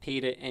with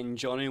Peter and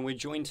John, and we're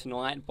joined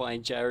tonight by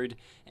Jared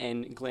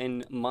and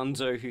Glenn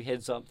Munzo, who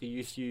heads up the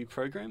Youth U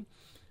program.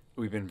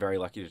 We've been very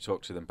lucky to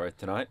talk to them both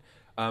tonight.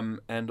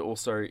 And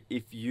also,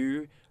 if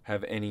you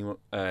have any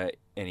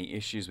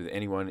issues with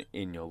anyone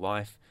in your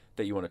life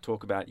that you want to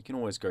talk about, you can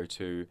always go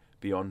to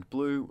Beyond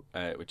Blue,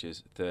 which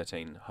is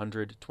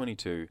 1300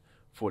 22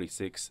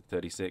 46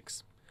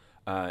 36.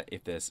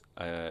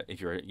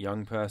 If you're a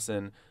young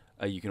person,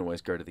 you can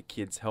always go to the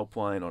Kids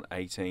Helpline on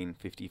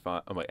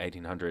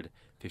 1800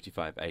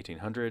 55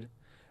 1800.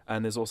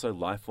 And there's also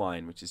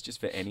Lifeline, which is just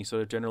for any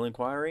sort of general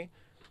inquiry,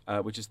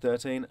 which is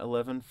 13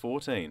 11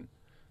 14.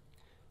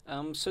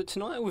 So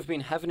tonight we've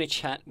been having a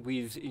chat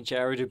with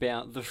Jared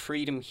about the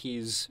freedom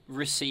he's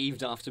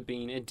received after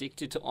being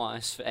addicted to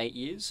ice for 8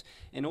 years,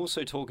 and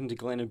also talking to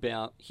Glenn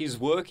about his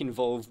work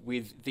involved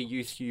with the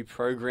Youth U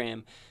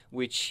program,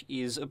 which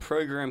is a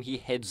program he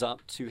heads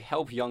up to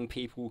help young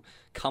people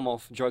come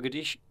off drug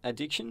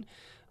addiction.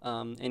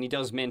 And he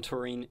does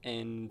mentoring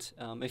and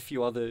a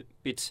few other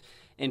bits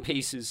and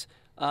pieces.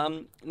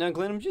 Now,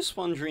 Glenn, I'm just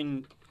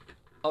wondering,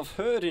 I've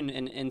heard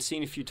and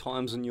seen a few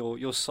times on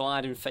your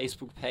site and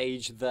Facebook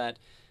page that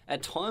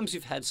at times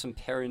you've had some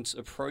parents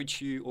approach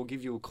you or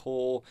give you a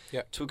call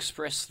to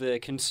express their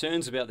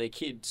concerns about their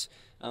kids,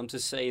 to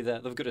say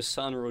that they've got a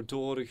son or a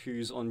daughter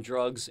who's on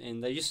drugs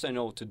and they just don't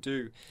know what to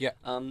do.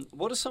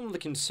 What are some of the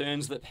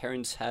concerns that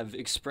parents have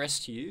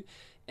expressed to you,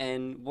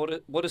 and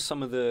what are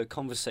some of the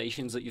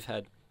conversations that you've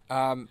had?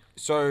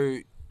 So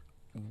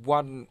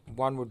one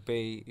would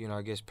be,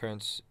 I guess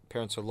parents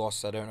are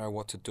lost. They don't know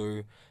what to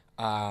do.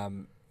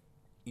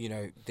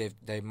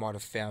 They might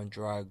have found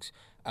drugs.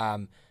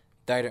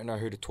 They don't know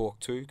who to talk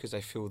to because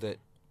they feel that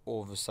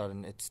all of a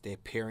sudden it's their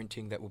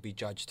parenting that will be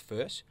judged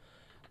first.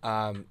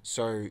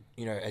 So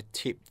a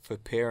tip for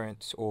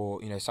parents,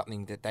 or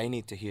something that they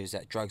need to hear, is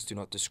that drugs do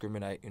not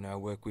discriminate. I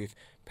work with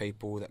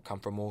people that come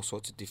from all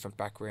sorts of different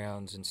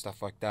backgrounds and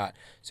stuff like that.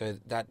 So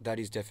that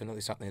is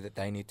definitely something that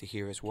they need to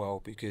hear as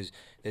well, because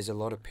there's a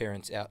lot of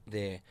parents out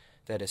there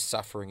that are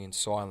suffering in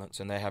silence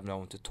and they have no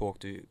one to talk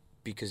to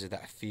because of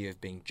that fear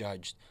of being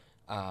judged.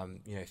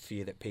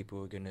 Fear that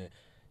people are going to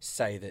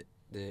say that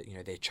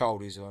their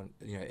child is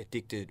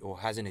addicted or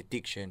has an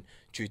addiction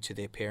due to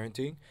their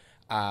parenting.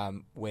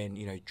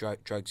 When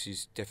drugs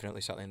is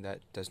definitely something that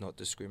does not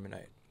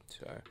discriminate.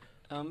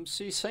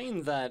 So you're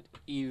saying that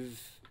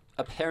if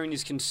a parent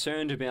is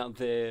concerned about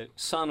their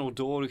son or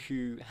daughter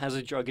who has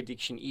a drug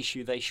addiction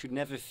issue, they should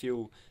never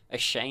feel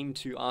ashamed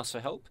to ask for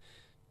help?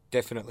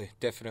 Definitely.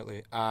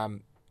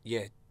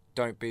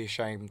 Don't be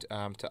ashamed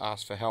to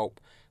ask for help.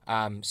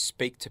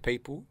 Speak to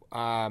people.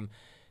 Go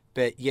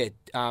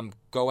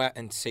out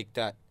and seek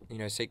that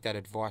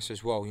advice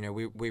as well.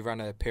 We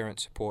run a parent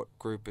support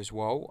group as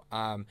well.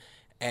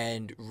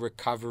 And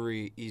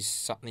recovery is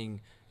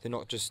something that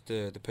not just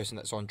the person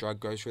that's on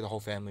drug goes through, the whole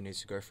family needs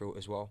to go through it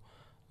as well.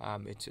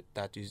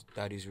 That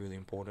is really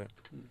important.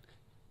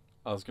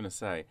 I was going to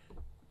say,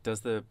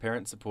 does the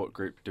parent support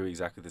group do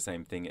exactly the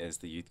same thing as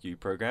the Youth U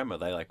program? Are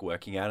they like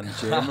working out in the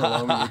gym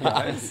along with you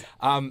guys?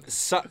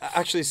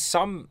 Actually,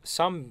 some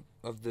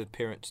of the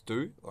parents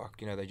do.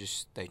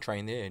 They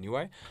train there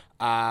anyway.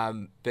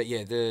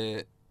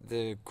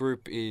 The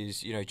group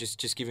is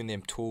just giving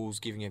them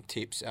tools, giving them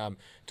tips,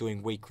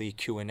 doing weekly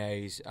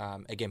Q&As.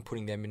 Again,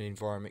 putting them in an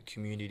environment,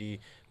 community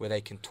where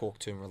they can talk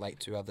to and relate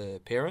to other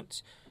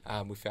parents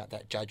without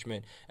that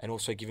judgment, and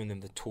also giving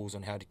them the tools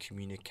on how to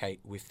communicate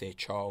with their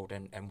child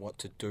and what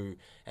to do,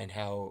 and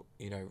how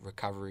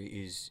recovery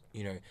is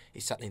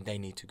something they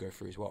need to go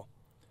through as well.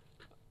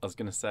 I was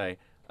going to say,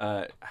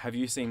 have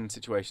you seen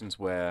situations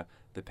where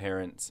the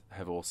parents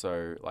have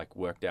also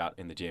worked out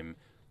in the gym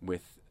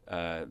with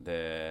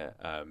their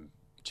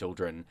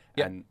children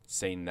and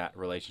seen that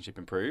relationship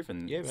improve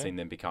and seen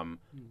them become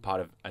part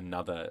of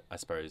another, I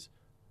suppose,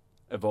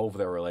 evolve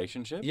their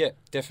relationship? Yeah,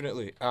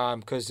 definitely.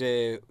 Because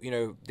they're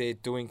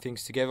doing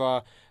things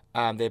together.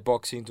 They're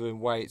boxing, doing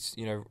weights,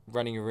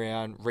 running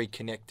around,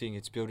 reconnecting.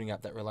 It's building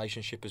up that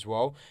relationship as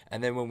well.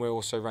 And then when we're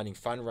also running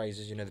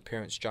fundraisers, the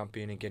parents jump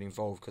in and get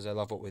involved because they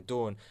love what we're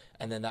doing,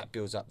 and then that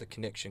builds up the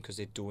connection because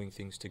they're doing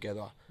things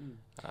together.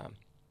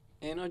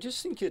 And I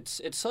just think it's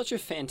such a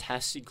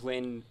fantastic,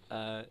 Glenn,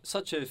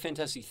 such a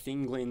fantastic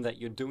thing, Glenn, that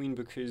you're doing,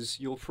 because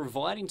you're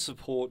providing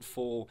support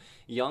for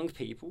young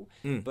people,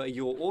 but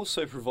you're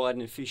also providing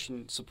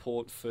efficient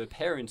support for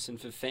parents and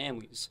for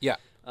families. Yeah.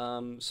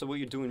 So what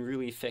you're doing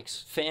really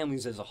affects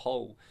families as a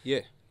whole.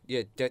 Yeah,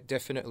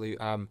 definitely.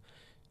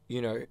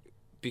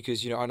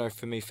 Because I know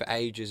for me, for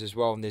ages as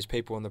well, and there's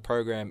people on the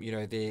program,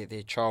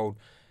 their child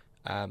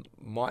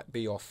might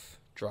be off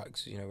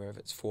drugs, whether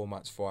it's 4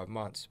 months, 5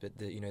 months, but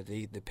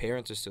the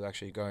parents are still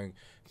actually going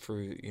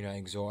through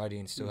anxiety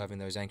and still having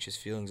those anxious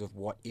feelings of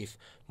what if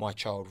my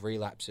child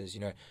relapses,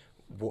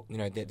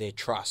 their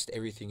trust,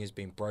 everything has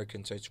been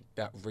broken. So it's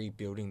about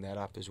rebuilding that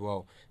up as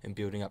well, and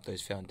building up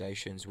those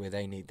foundations where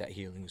they need that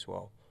healing as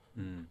well.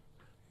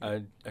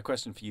 A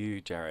question for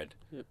you, Jared.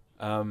 Yep.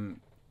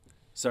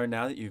 So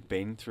now that you've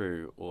been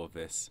through all of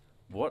this,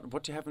 what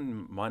do you have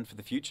in mind for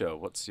the future?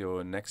 What's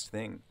your next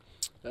thing?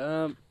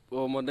 Well,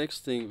 my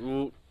next thing,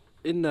 well,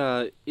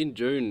 in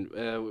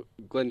June,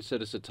 Glenn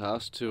set us a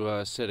task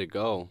to set a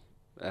goal,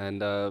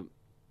 and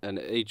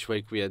each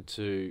week we had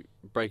to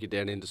break it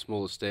down into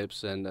smaller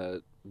steps,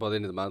 and by the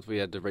end of the month we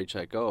had to reach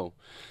that goal.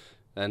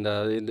 And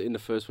in the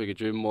first week of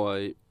June,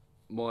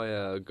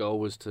 my goal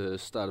was to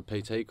start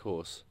a PT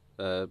course,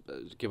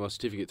 get my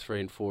certificate 3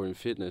 and 4 in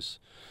fitness,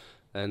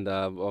 and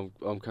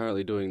I'm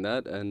currently doing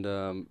that, and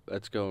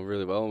that's going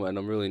really well, and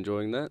I'm really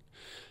enjoying that.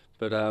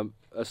 But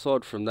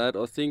aside from that,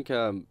 I think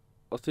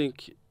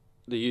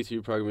the Youth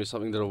U program is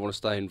something that I want to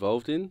stay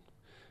involved in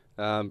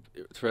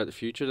throughout the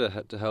future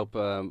to help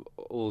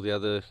all the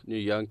other new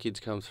young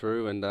kids come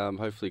through, and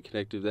hopefully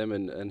connect with them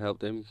and help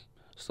them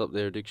stop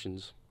their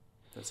addictions.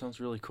 That sounds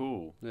really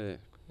cool. Yeah.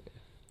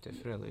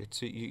 Definitely,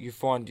 it's you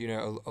find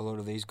a lot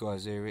of these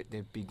guys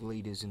they're big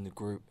leaders in the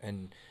group,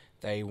 and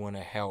they want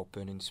to help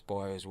and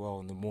inspire as well.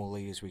 And the more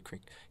leaders we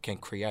can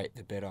create,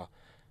 the better.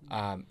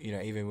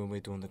 Even when we're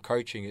doing the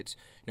coaching, it's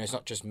it's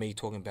not just me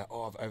talking about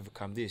I've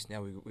overcome this.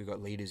 Now we've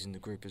got leaders in the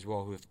group as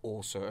well who have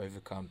also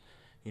overcome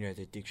the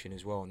addiction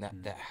as well, and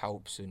that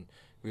helps and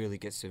really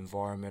gets the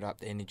environment up,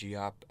 the energy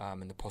up,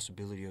 and the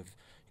possibility of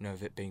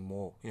of it being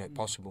more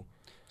possible.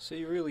 So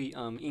you're really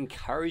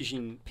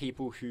encouraging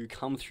people who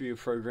come through your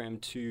program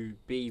to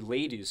be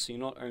leaders. So you're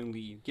not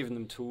only giving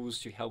them tools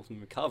to help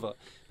them recover,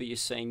 but you're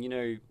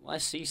saying, I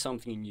see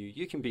something in you.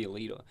 You can be a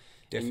leader.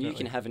 Definitely. And you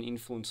can have an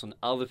influence on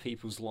other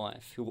people's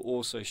life who are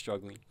also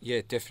struggling.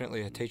 Yeah,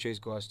 definitely. I teach these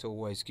guys to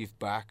always give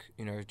back,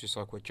 just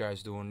like what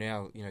Joe's doing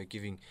now,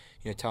 giving,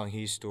 telling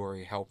his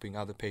story, helping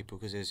other people,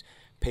 because there's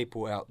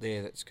people out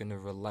there that's going to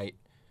relate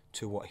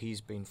to what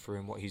he's been through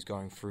and what he's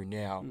going through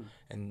now.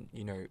 And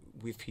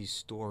with his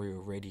story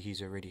already,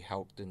 he's already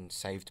helped and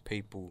saved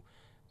people.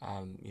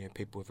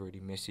 People have already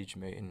messaged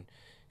me, and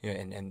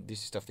and this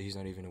is stuff that he's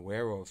not even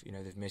aware of.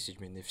 They've messaged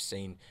me and they've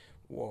seen,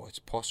 well, it's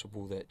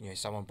possible that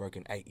someone broke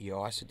an 8-year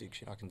ice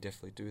addiction. I can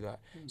definitely do that.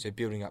 So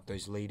building up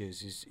those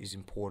leaders is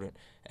important,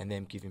 and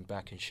them giving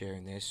back and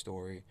sharing their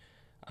story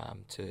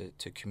to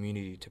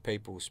community, to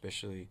people,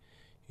 especially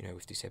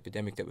with this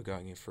epidemic that we're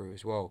going through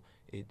as well.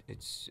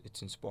 It's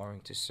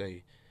inspiring to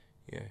see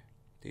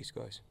these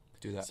guys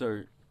do that.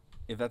 So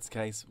if that's the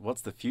case,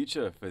 what's the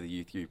future for the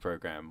Youth U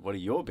program? What are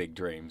your big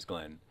dreams,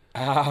 Glenn?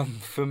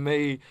 For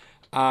me,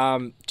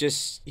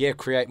 just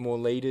create more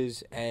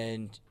leaders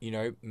and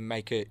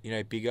make it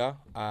bigger.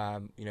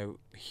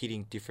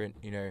 Hitting different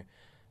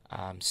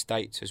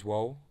states as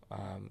well.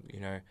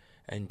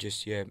 And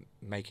just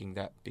making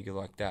that bigger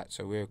like that.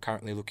 So we're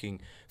currently looking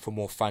for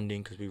more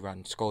funding because we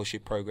run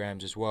scholarship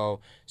programs as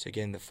well. So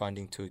again, the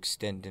funding to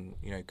extend and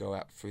go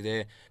out through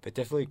there, but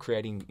definitely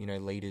creating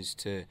leaders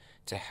to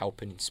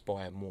help and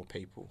inspire more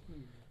people.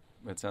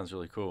 That sounds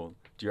really cool.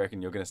 Do you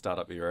reckon you're going to start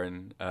up your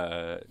own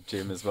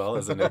gym as well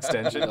as an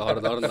extension? I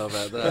don't know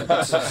about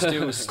that.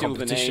 Still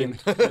the name.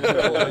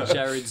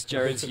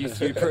 Jared's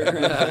Youth U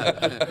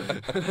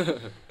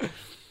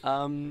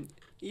program.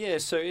 Yeah,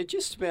 so it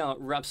just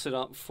about wraps it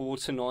up for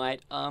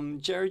tonight.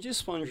 Jared,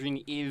 just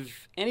wondering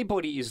if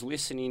anybody is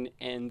listening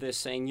and they're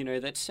saying,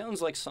 that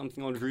sounds like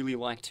something I'd really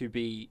like to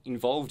be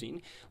involved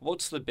in.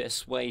 What's the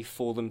best way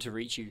for them to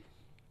reach you?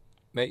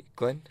 Me,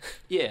 Glenn?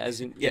 Yeah,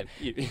 as in... Yeah.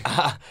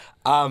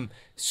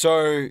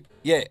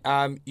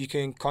 you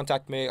can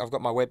contact me. I've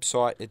got my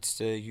website. It's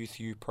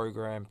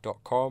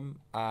youthuprogram.com.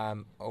 I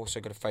also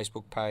got a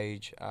Facebook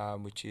page,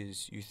 which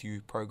is Youth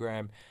U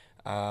Program.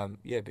 But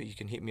you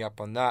can hit me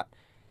up on that.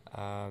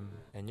 I'm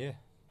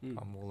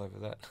all over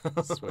that.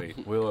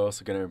 Sweet. We're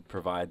also going to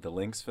provide the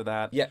links for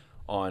that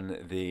on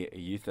the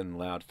Youth and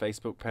Loud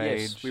Facebook page.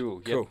 Yes, we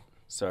will. Cool. Yep.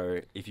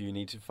 So if you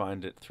need to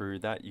find it through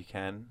that, you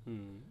can.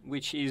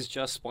 Which is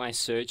just by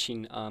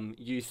searching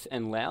Youth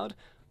and Loud.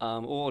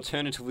 Or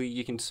alternatively,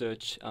 you can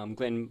search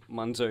Glenn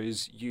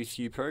Munzo's Youth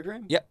U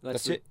program. Yep,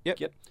 that's it.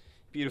 Yep.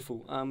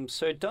 Beautiful.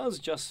 So it does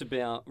just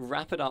about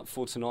wrap it up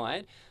for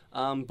tonight.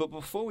 But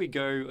before we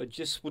go, I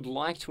just would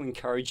like to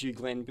encourage you,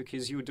 Glenn,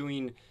 because you're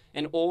doing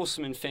an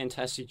awesome and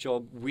fantastic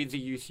job with the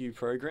Youth U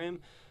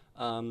program,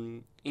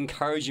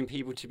 encouraging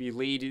people to be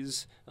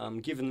leaders,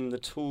 giving them the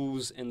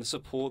tools and the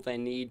support they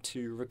need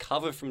to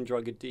recover from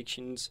drug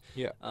addictions.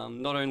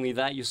 Not only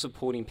that, you're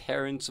supporting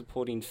parents,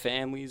 supporting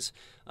families.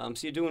 So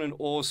you're doing an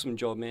awesome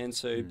job, man.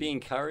 So be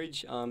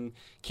encouraged.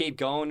 Keep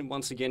going.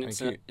 Once again,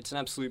 it's an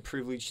absolute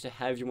privilege to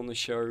have you on the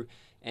show.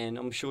 And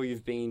I'm sure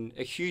you've been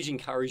a huge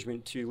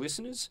encouragement to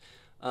listeners.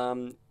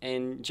 And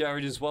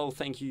Jared as well,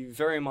 thank you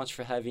very much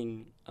for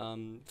coming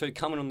on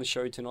the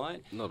show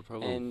tonight. Not a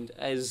problem. And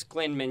as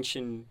Glenn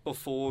mentioned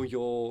before,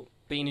 you're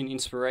being an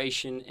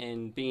inspiration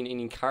and being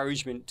an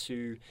encouragement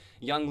to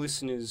young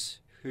listeners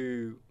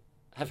who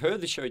have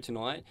heard the show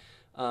tonight,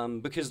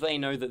 because they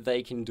know that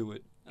they can do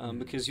it.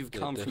 Because you've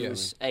come from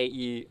this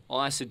 8-year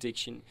ice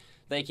addiction.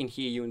 They can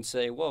hear you and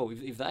say, well,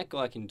 if that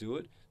guy can do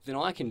it, then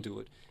I can do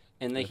it.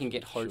 And they can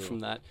get hope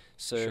from that.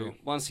 So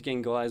once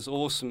again, guys,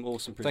 awesome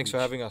privilege. Thanks for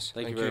having us.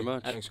 Thank you very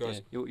much. Thanks,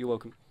 guys. Yeah, you're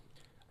welcome.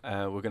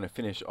 we're going to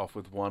finish off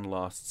with one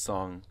last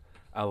song.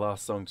 Our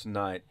last song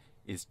tonight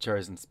is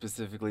chosen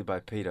specifically by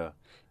Peter.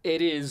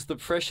 It is The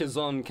Pressure's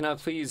On. Can I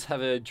please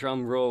have a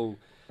drum roll?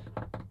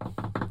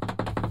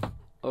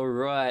 All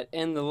right,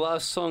 and the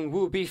last song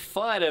will be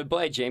Fighter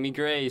by Jamie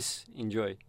Grace. Enjoy.